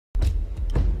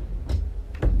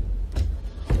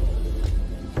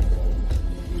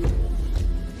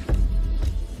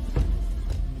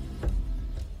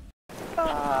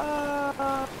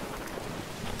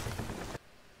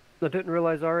I didn't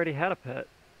realize I already had a pet.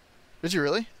 Did you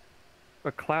really?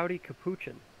 A cloudy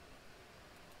capuchin.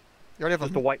 You already have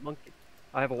Just a white monkey.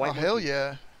 I have a white Oh, monkey. hell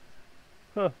yeah.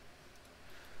 Huh.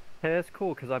 Hey, that's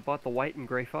cool because I bought the white and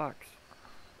gray fox.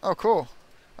 Oh, cool.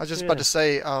 I was just about Yeah. to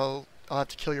say I'll have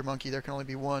to kill your monkey. There can only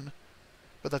be one,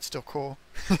 but that's still cool.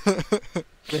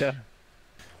 Yeah.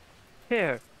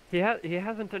 Here, he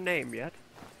hasn't a name yet.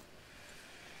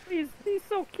 He's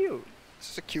so cute.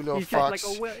 This is a cute little He's just like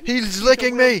fox. a He's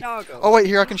licking me. doggo. Oh wait,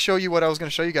 here I can show you what I was going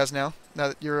to show you guys now. Now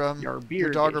that your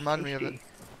beard dog is reminded me of it.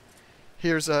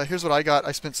 tasty. Here's what I got.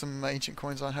 I spent some ancient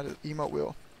coins on. Had an emote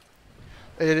wheel.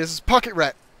 It is pocket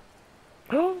rat.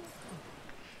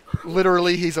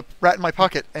 Literally, he's a rat in my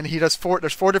pocket, and he does four.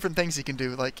 There's four different things he can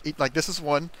do. Like this is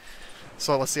one.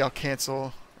 So let's see. I'll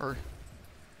cancel. Or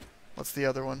what's the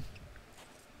other one?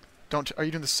 Are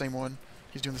you doing the same one?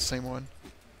 He's doing the same one.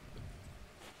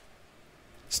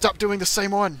 Stop doing the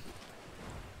same one.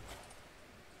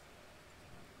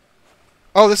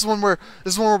 Oh, this is one where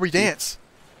we dance.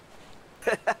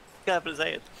 Got up in his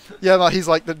hand. Yeah, no, he's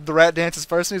like the rat dances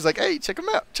first, and he's like, "Hey, check him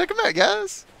out,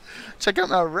 guys, check out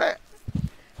my rat."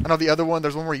 I know the other one.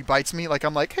 There's one where he bites me. Like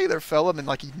I'm like, "Hey there, fella," and then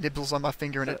like he nibbles on my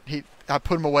finger, and I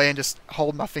put him away and just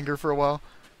hold my finger for a while.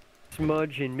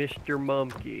 Smudge and Mr.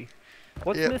 Mumkey.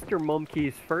 What's Yep. Mr.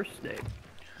 Mumkey's first name?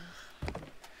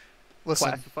 Listen,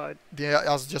 Classified. yeah,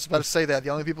 I was just about to say that. The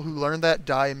only people who learn that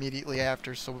die immediately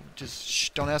after, so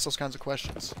just don't ask those kinds of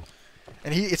questions.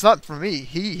 And it's not for me.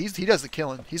 He does the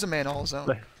killing. He's a man all his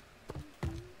own.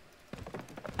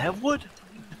 I have wood.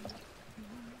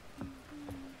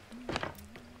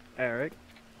 Eric,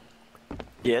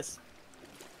 Yes.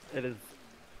 it is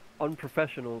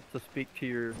unprofessional to speak to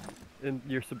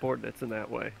your subordinates in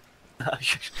that way.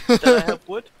 Did I have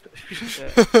wood?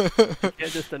 Yeah. You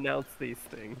can't just announce these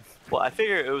things. Well, I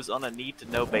figure it was on a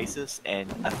need-to-know basis,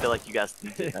 and I feel like you guys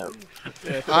need to know.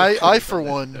 Yeah, I for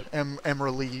one am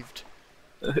relieved.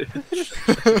 Yeah,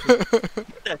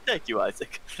 thank you,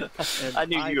 Isaac. and I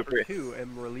knew you for were. too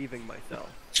am relieving myself.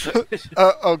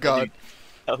 Oh god,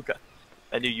 Oh god.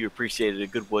 I knew you appreciated a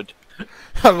good wood.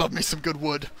 I love me some good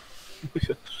wood.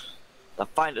 The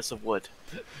finest of wood.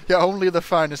 Yeah, only the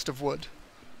finest of wood.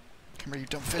 Come here, you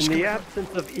dumb fish. In Come the here. absence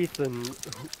of Ethan,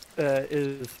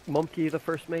 is Mumkey the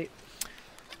first mate?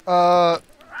 Mr.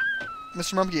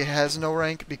 Mumkey has no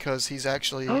rank because he's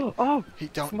actually. Oh! He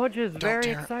don't. Smudge is don't very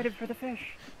dare- excited for the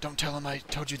fish. Don't tell him I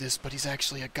told you this, but he's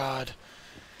actually a god.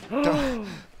 Don't,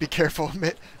 be careful.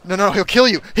 No, he'll kill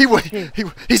you.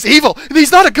 He's evil.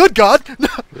 He's not a good god. No.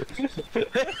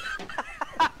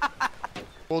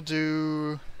 We'll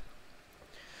do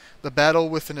the battle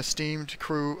with an esteemed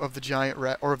crew of the giant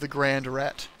rat, or of the grand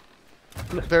rat.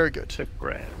 Very good.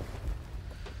 Grand.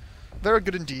 Very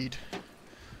good indeed.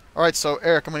 Alright, so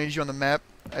Eric, I'm going to need you on the map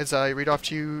as I read off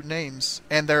to you names.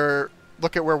 And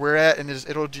look at where we're at, and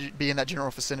it'll be in that general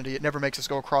vicinity. It never makes us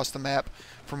go across the map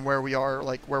from where we are,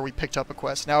 like where we picked up a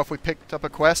quest. Now, if we picked up a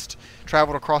quest,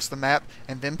 traveled across the map,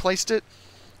 and then placed it,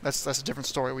 that's a different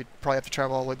story. We'd probably have to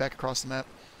travel all the way back across the map.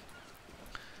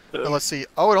 But let's see.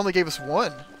 Oh, it only gave us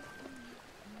one.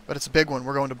 But it's a big one.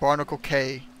 We're going to Barnacle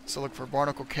K. So look for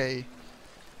Barnacle K.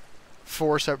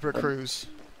 4 separate crews.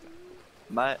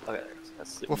 Okay,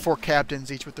 let's see. Well, 4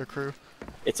 captains, each with their crew.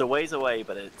 It's a ways away,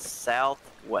 but it's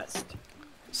southwest.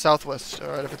 Southwest.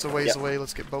 Alright, if it's a ways away,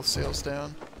 let's get both sails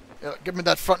down. Yeah, give me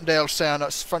that front sail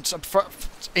sound. Front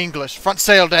English. Front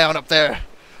sail down up there.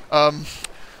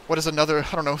 What is another,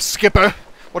 I don't know, skipper?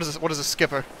 What is a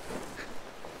skipper?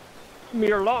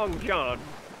 You're long, John.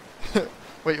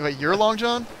 Wait, you're Long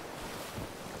John?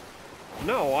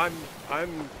 No,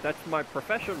 that's my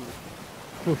profession.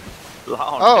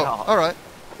 Oh, alright.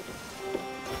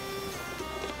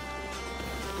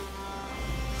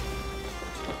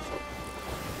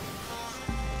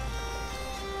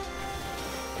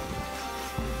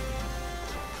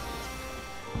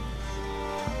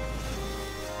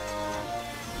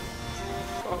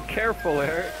 Oh, careful,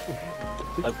 Eric.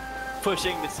 I'm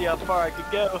pushing to see how far I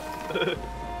could go.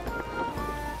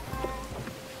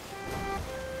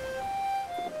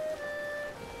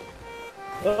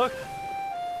 Look.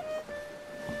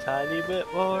 Tiny bit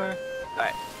more.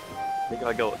 Alright. I think if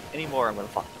I go any more, I'm gonna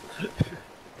fall.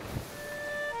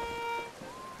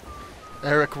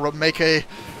 Eric, make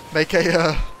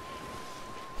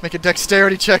a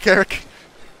dexterity check, Eric.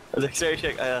 A dexterity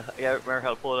check. Yeah, I remember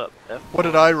how to pull it up. F. What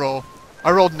did I roll?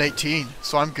 I rolled an 18,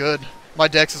 so I'm good. My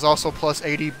dex is also plus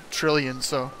 80 trillion,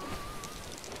 so.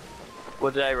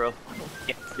 What did I roll?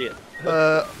 Can't see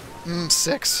it.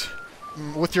 6.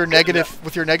 With your negative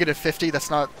 50, that's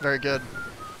not very good.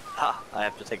 Ah, I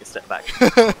have to take a step back.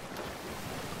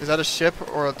 Is that a ship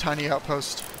or a tiny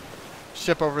outpost?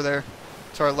 Ship over there,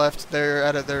 to our left. They're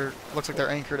at a. Looks like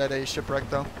they're anchored at a shipwreck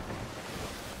though.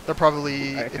 They're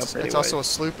probably. Alright, It's also a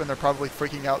sloop, and they're probably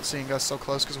freaking out seeing us so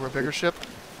close because we're a bigger ship.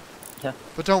 Yeah.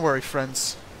 But don't worry,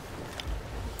 friends.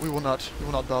 We will not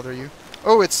bother you.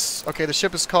 Oh, it's okay. The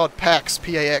ship is called Pax,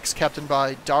 P-A-X, captained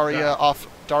by Daria of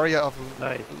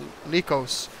Nice.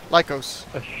 Lycos.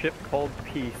 A ship called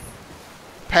Peace.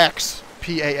 Pax,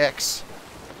 P-A-X.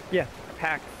 Yeah,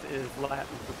 Pax is Latin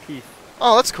for peace.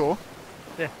 Oh, that's cool.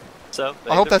 Yeah. So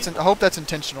I hope that's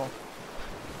intentional.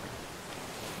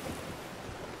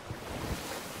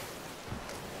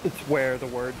 It's where the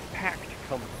word pact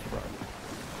comes from.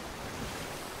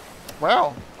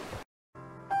 Wow.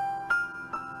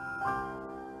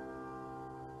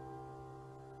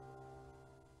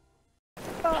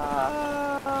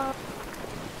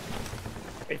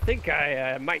 I think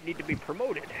I might need to be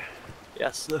promoted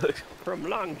Yes. from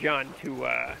Long John to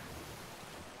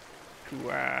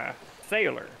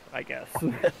sailor, I guess.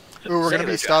 Ooh, we're gonna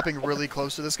be Sailor stopping really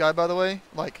close to this guy, by the way.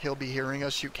 Like, he'll be hearing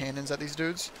us shoot cannons at these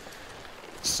dudes.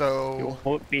 You So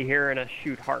won't be hearing us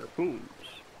shoot harpoons.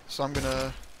 I'm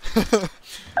gonna...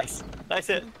 Nice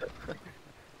hit.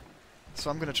 So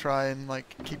I'm gonna try and,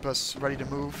 like, keep us ready to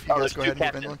move. You Oh, guys there's go two ahead and move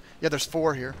captains. inland. Yeah, there's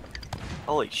 4 here.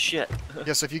 Holy shit.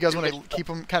 Yeah, so if you guys want to keep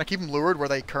them, kind of keep them lured where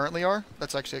they currently are,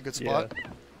 that's actually a good spot. Yeah.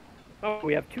 Oh,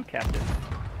 we have 2 captains.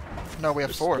 No, we have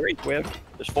There's 4. 3. We have...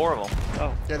 There's 4 of them.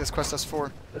 Oh, Yeah, this quest has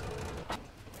 4.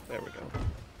 there we go.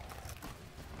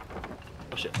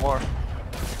 Oh shit, more.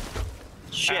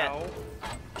 Shit. Ow.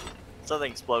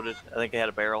 Something exploded. I think they had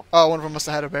a barrel. Oh, one of them must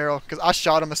have had a barrel, because I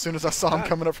shot him as soon as I saw him Ah.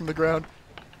 coming up from the ground.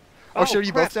 Oh, shit, are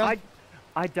you both crap, down?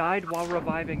 I died while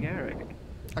reviving Eric.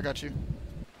 I got you.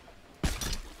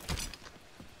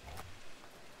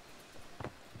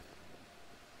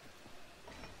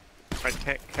 I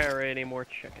can't carry any more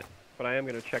chicken, but I am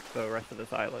going to check the rest of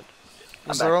this island.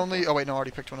 Was I'm there back. only... Oh, wait, no, I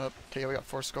already picked one up. Okay, yeah, we got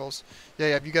 4 skulls.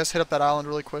 Yeah, if you guys hit up that island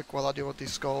really quick while I deal with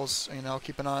these skulls, and I'll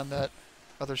keep an eye on that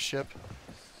other ship.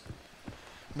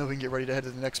 And then we can get ready to head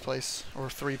to the next place, or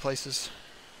 3 places.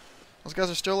 Those guys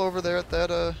are still over there at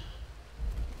that,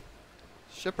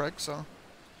 shipwreck, so...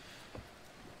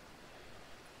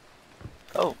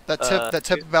 Oh. That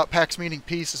tip about Pax meaning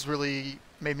peace has really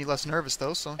made me less nervous,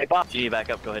 though, so... Hey, Bob, you need to back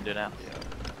up. Go ahead and do it now.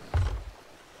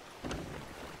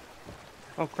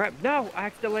 Oh crap, no! I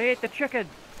accidentally ate the chicken!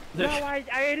 No, I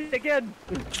ate it again!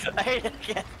 I hate it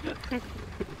again.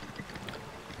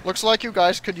 Looks like you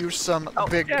guys could use some Oh,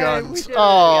 big yeah, we guns. did it.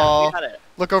 Oh, We got it.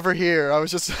 look over here. I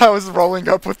was rolling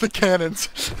up with the cannons.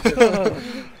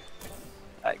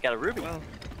 I got a ruby. Well,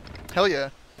 Hell yeah.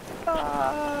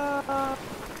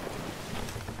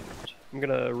 I'm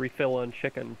gonna refill on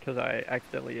chicken because I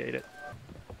accidentally ate it.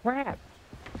 Crap!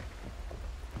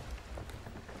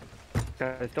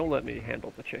 Guys, don't let me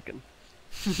handle the chicken.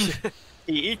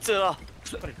 He eats it all.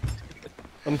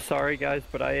 I'm sorry, guys,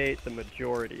 but I ate the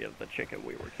majority of the chicken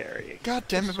we were carrying. God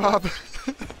damn it, Bob.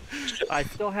 I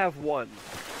still have 1.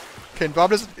 Okay, and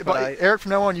Bob doesn't. But Eric, from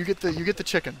now on, you get the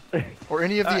chicken, or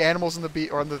any of the animals in the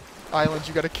or on the islands.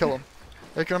 You got to kill them.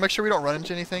 Eric, can I make sure we don't run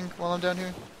into anything while I'm down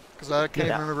here? Because I can't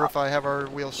Yeah. even remember if I have our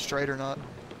wheels straight or not.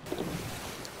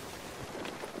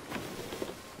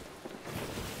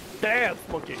 Dance,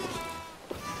 monkey!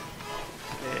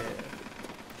 Yeah.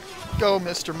 Go,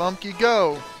 Mr. Monkey,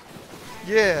 go!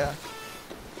 Yeah.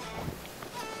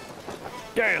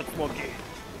 Dance, monkey!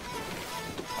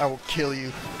 I will kill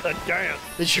you. The dance!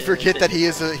 Did you forget that he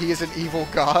is an evil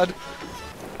god?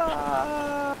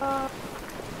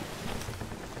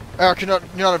 Eric, you're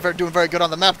not doing very good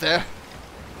on the map there.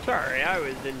 Sorry, I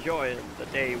was enjoying the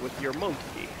day with your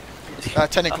monkey.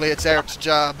 Technically, it's Eric's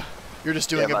job. You're just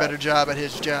doing Yeah, a but- better job at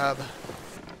his job.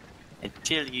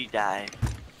 Until you die.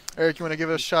 Eric, you want to give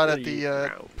it a shot at Until you the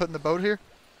drown. putting the boat here?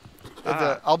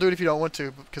 Ah. I'll do it if you don't want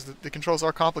to, because the controls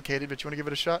are complicated. But you want to give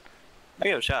it a shot? I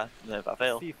give it a shot. And then if I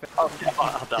fail, See if I'll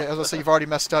Yeah, as I was say, you've already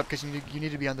messed up because you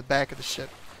need to be on the back of the ship.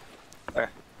 Where?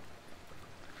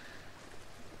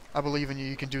 I believe in you.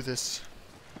 You can do this.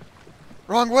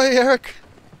 Wrong way, Eric.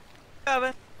 Yeah,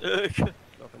 man. nothing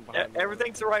behind the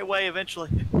Everything's the right way eventually.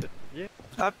 Yeah.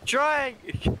 I'm trying.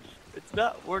 It's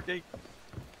not working.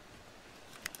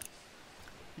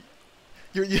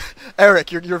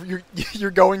 Eric,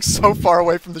 you're going so far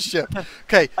away from the ship.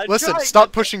 Okay, I'm listen. trying.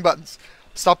 Stop pushing buttons.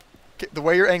 Stop. The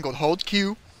way you're angled. Hold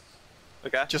Q.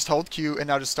 Okay. Just hold Q, and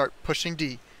now just start pushing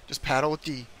D. Just paddle with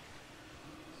D.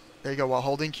 There you go. While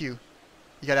holding Q,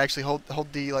 you gotta actually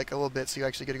hold D like a little bit, so you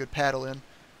actually get a good paddle in.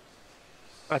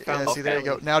 I found Yeah, see, there you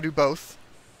go. Now do both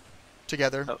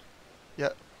together. Oh. Yeah.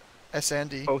 S and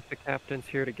D. both the captains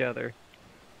here together.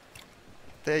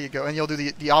 There you go. And you'll do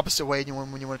the opposite way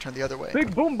when you want to turn the other way.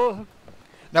 Big Boomba!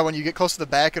 Now when you get close to the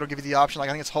back, it'll give you the option, like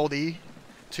I think it's hold E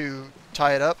to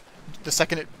tie it up. The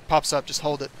second it pops up, just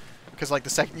hold it. Because like the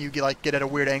second you get at a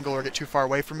weird angle or get too far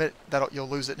away from it, you'll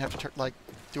lose it and have to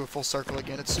do a full circle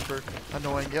again. It's super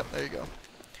annoying. Yep, there you go.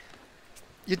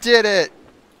 You did it!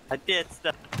 I did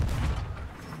stuff.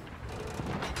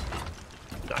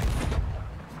 Nice.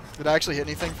 Did I actually hit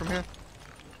anything from here?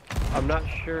 I'm not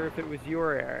sure if it was you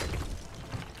or Eric.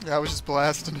 Yeah, I was just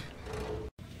blasting.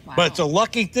 Wow. But it's a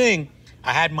lucky thing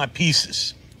I had my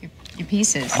pieces. Your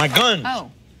pieces. My guns.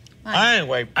 Oh. Nice.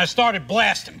 Anyway, I started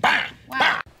blasting. Bang! Wow.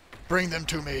 Bang! Bring them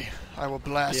to me. I will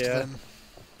blast Yeah. them.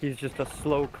 He's just a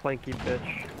slow, clanky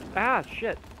bitch. Ah,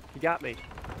 shit. He got me.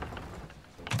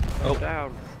 Oh.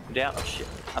 Down. Down. Oh shit.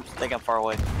 I think I'm far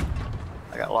away.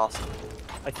 I got lost.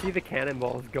 I see the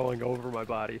cannonballs going over my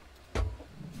body.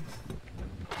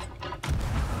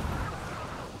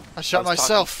 I shot was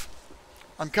myself.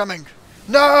 I'm coming.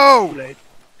 No! Late.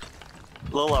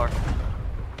 A little lower.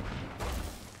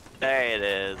 There it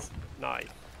is. Nice.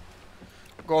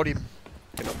 Got him.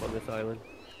 Get up on this island.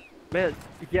 Man,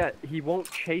 yeah, he won't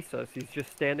chase us. He's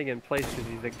just standing in place because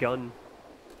he's a gun.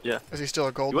 Yeah. Is he still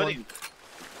a gold You one? wouldn't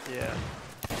Yeah.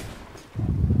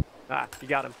 Ah, you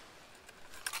got him.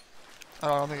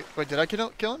 Oh, I don't think. Wait, did I kill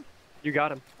him? You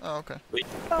got him. Oh, okay.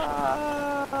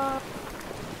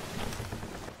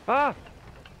 Ah!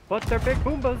 But they're big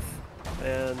Boombas!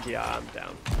 And yeah, I'm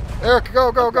down. Eric,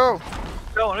 go, go, go!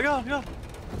 go.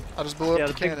 I just blew Yeah, up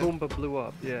the the big cannon. Boomba blew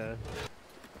up, yeah.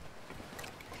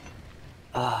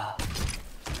 Ah.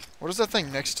 What is that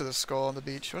thing next to the skull on the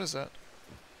beach? What is that?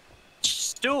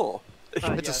 Stool. It's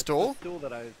Yeah, a stool? The stool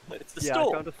that I... It's the yeah, stool.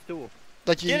 I found a stool.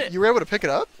 Like Get it. you were able to pick it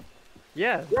up?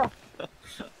 Yeah. Yeah. I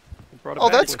brought it Oh,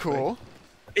 back that's with me. cool.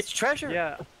 It's treasure.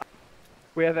 Yeah.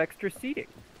 We have extra seating.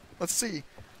 Let's see.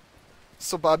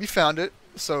 So Bobby found it.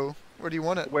 So where do you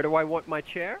want it? Where do I want my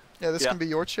chair? Yeah, this Yeah. can be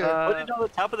your chair. Put it on the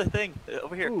top of the thing.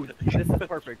 Over here. Ooh, this is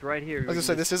perfect, right here. I was gonna We say,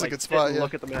 can this just, is a like, good sit spot, and yeah.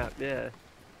 Look at the map, yeah.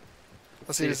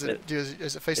 Let's see. Is it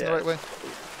facing the Yeah. right way?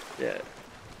 Yeah.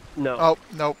 No. Oh,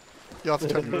 nope. You'll have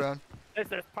to turn it around. This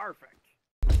is perfect.